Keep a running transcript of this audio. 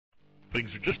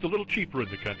Things are just a little cheaper in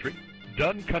the country.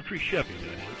 Dunn Country Chevy,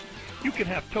 that is. You can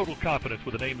have total confidence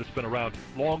with a name that's been around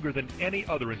longer than any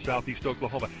other in Southeast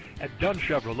Oklahoma. At Dunn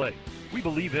Chevrolet, we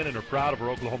believe in and are proud of our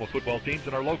Oklahoma football teams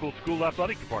and our local school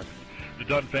athletic departments. The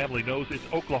Dunn family knows it's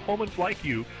Oklahomans like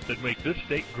you that make this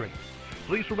state great.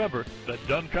 Please remember that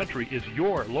Dunn Country is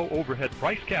your low overhead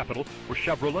price capital for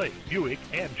Chevrolet, Buick,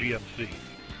 and GMC.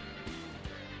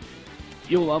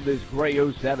 You'll love this gray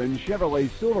 07 Chevrolet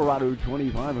Silverado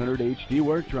 2500H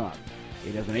work truck.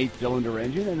 It has an 8-cylinder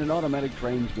engine and an automatic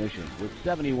transmission with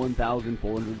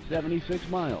 71,476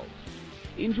 miles.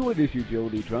 Enjoy this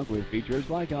utility truck with features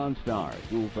like OnStar,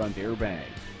 dual front airbags,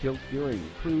 tilt steering,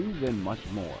 cruise, and much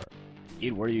more.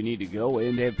 Get where you need to go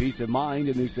and have peace of mind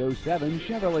in this 07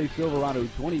 Chevrolet Silverado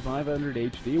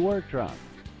 2500H work truck.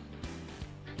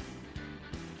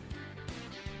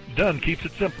 Dunn keeps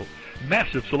it simple.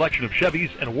 Massive selection of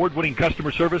Chevys and award-winning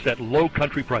customer service at low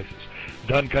country prices.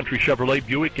 Dunn Country Chevrolet,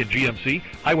 Buick, and GMC,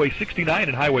 Highway 69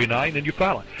 and Highway 9 in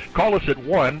Eufaula. Call us at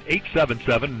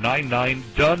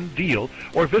 1-877-99-DUNN-DEAL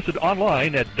or visit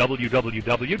online at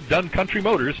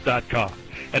www.duncountrymotors.com.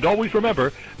 And always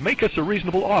remember, make us a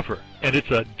reasonable offer, and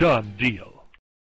it's a done deal.